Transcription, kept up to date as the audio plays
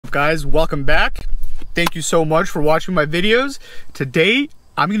up, guys? Welcome back. Thank you so much for watching my videos. Today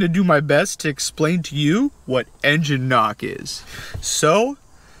I'm going to do my best to explain to you what engine knock is. So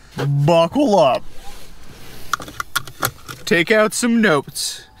buckle up, take out some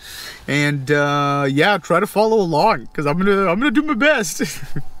notes, and yeah, try to follow along because I'm gonna do my best.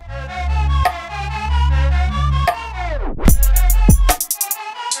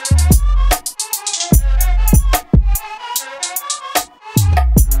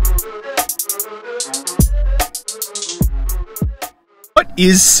 What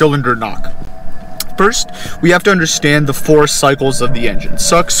is cylinder knock? First, we have to understand the 4 cycles of the engine: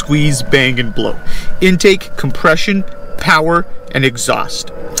 suck, squeeze, bang, and blow. Intake, compression, power, and exhaust.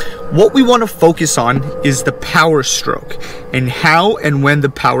 What we want to focus on is the power stroke and how and when the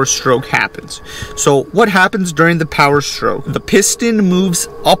power stroke happens. So what happens during the power stroke? The piston moves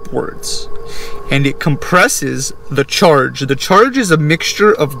upwards and it compresses the charge. The charge is a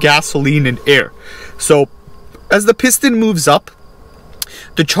mixture of gasoline and air. So as the piston moves up,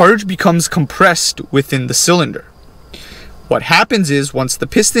 the charge becomes compressed within the cylinder. What happens is, once the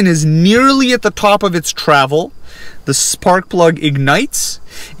piston is nearly at the top of its travel, the spark plug ignites.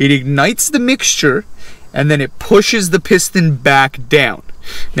 It ignites the mixture, and then it pushes the piston back down.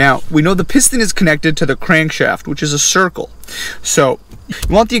 Now, we know the piston is connected to the crankshaft, which is a circle. So,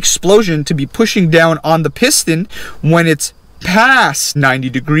 you want the explosion to be pushing down on the piston when it's past 90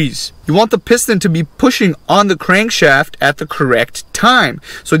 degrees. You want the piston to be pushing on the crankshaft at the correct time.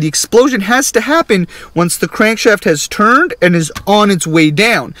 So the explosion has to happen once the crankshaft has turned and is on its way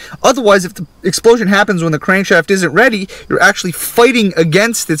down. Otherwise, if the explosion happens when the crankshaft isn't ready, you're actually fighting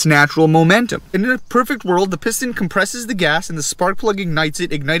against its natural momentum. And in a perfect world, the piston compresses the gas and the spark plug ignites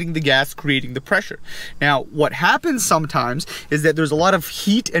it, igniting the gas, creating the pressure. Now, what happens sometimes is that there's a lot of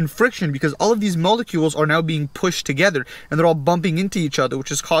heat and friction because all of these molecules are now being pushed together and they're all bumping into each other,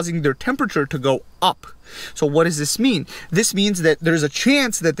 which is causing their temperature to go up. So what does this mean? This means that there's a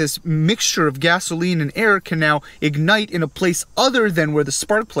chance that this mixture of gasoline and air can now ignite in a place other than where the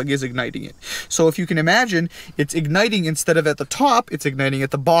spark plug is igniting it. So if you can imagine, it's igniting instead of at the top, it's igniting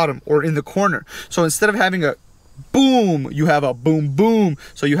at the bottom or in the corner. So instead of having a boom, you have a boom boom.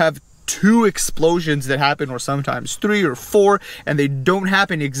 So you have 2 explosions that happen, or sometimes 3 or 4, and they don't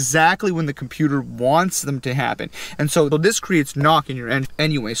happen exactly when the computer wants them to happen. And so this creates knock in your engine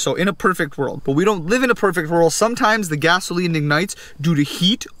anyway. So in a perfect world, but we don't live in a perfect world, sometimes the gasoline ignites due to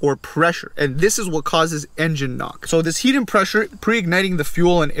heat or pressure, and this is what causes engine knock. So this heat and pressure pre-igniting the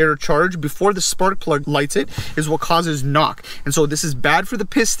fuel and air charge before the spark plug lights it is what causes knock. And so this is bad for the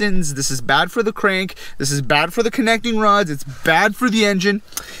pistons, this is bad for the crank, this is bad for the connecting rods, it's bad for the engine.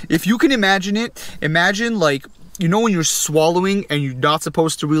 If you can imagine it, imagine, like, you know when you're swallowing and you're not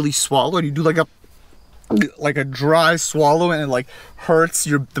supposed to really swallow and you do like a dry swallow and it like hurts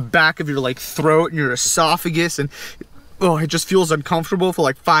the back of your like throat and your esophagus, and oh, it just feels uncomfortable for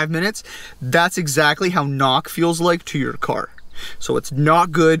like 5 minutes. That's exactly how knock feels like to your car. So it's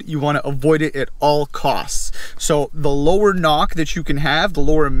not good. You want to avoid it at all costs. So the lower knock that you can have, the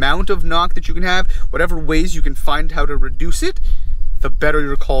lower amount of knock that you can have, whatever ways you can find how to reduce it, the better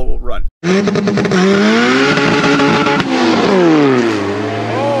your car will run.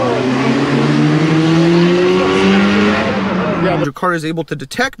 Your car is able to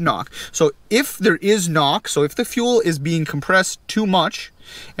detect knock. So if there is knock, so if the fuel is being compressed too much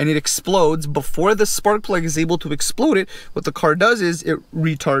and it explodes before the spark plug is able to explode it, what the car does is it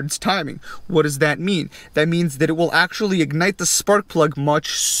retards timing. What does that mean? That means that it will actually ignite the spark plug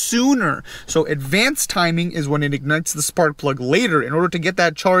much sooner. So advanced timing is when it ignites the spark plug later in order to get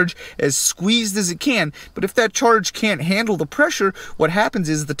that charge as squeezed as it can. But if that charge can't handle the pressure, what happens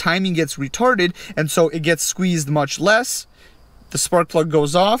is the timing gets retarded, and so it gets squeezed much less. The spark plug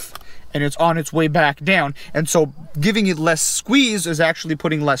goes off and it's on its way back down. And so giving it less squeeze is actually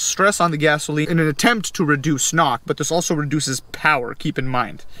putting less stress on the gasoline in an attempt to reduce knock, but this also reduces power, keep in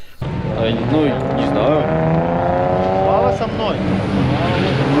mind. Ну, не знаю. Мало со мной.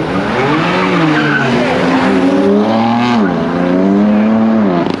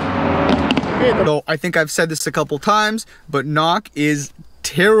 So I think I've said this a couple times, but knock is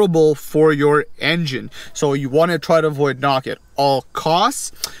terrible for your engine. So you want to try to avoid knock at all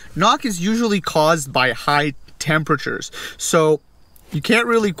costs. Knock is usually caused by high temperatures. So you can't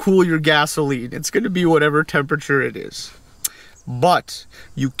really cool your gasoline. It's going to be whatever temperature it is. But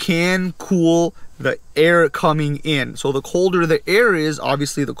you can cool the air coming in. So the colder the air is,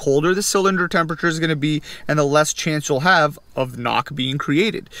 obviously the colder the cylinder temperature is going to be, and the less chance you'll have of knock being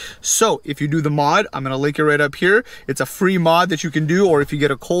created. So if you do the mod, I'm going to link it right up here. It's a free mod that you can do, or if you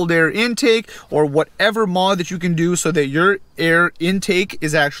get a cold air intake, or whatever mod that you can do so that your air intake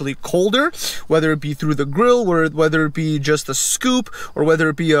is actually colder, whether it be through the grill, or whether it be just a scoop, or whether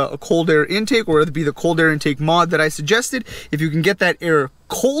it be a cold air intake, or whether it be the cold air intake mod that I suggested. If you can get that air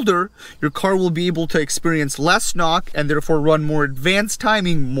colder, your car will be able to experience less knock and therefore run more advanced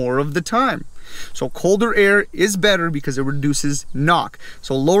timing more of the time. So colder air is better because it reduces knock.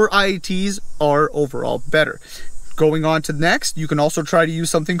 So lower IATs are overall better. Going on to next, you can also try to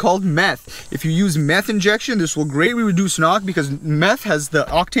use something called meth. If you use meth injection, this will greatly reduce knock because meth has the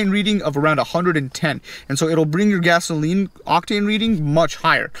octane reading of around 110, and so it'll bring your gasoline octane reading much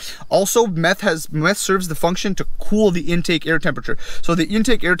higher. Also, meth serves the function to cool the intake air temperature. So the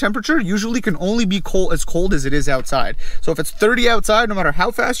intake air temperature usually can only be as cold as it is outside. So if it's 30 outside, no matter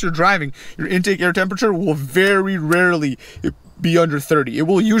how fast you're driving, your intake air temperature will very rarely be under 30. It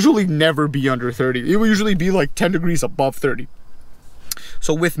will usually never be under 30. It will usually be like 10 degrees above 30.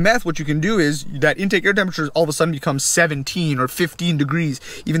 So with meth, what you can do is that intake air temperature all of a sudden becomes 17 or 15 degrees,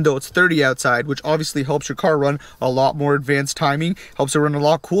 even though it's 30 outside, which obviously helps your car run a lot more advanced timing, helps it run a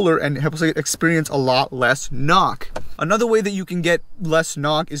lot cooler, and helps it experience a lot less knock. Another way that you can get less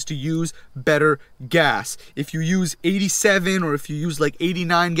knock is to use better gas. If you use 87 or if you use like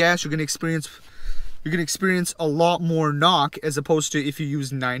 89 gas, you're going to experience a lot more knock as opposed to if you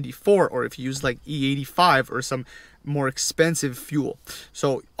use 94 or if you use like E85 or some more expensive fuel.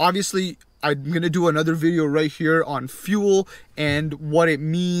 So obviously I'm going to do another video right here on fuel and what it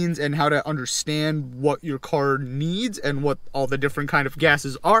means and how to understand what your car needs and what all the different kind of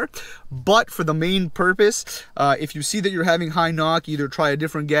gases are. But for the main purpose, if you see that you're having high knock, either try a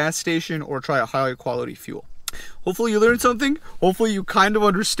different gas station or try a high quality fuel. Hopefully you learned something. Hopefully you kind of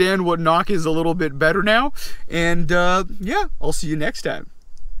understand what knock is a little bit better now. And yeah, I'll see you next time.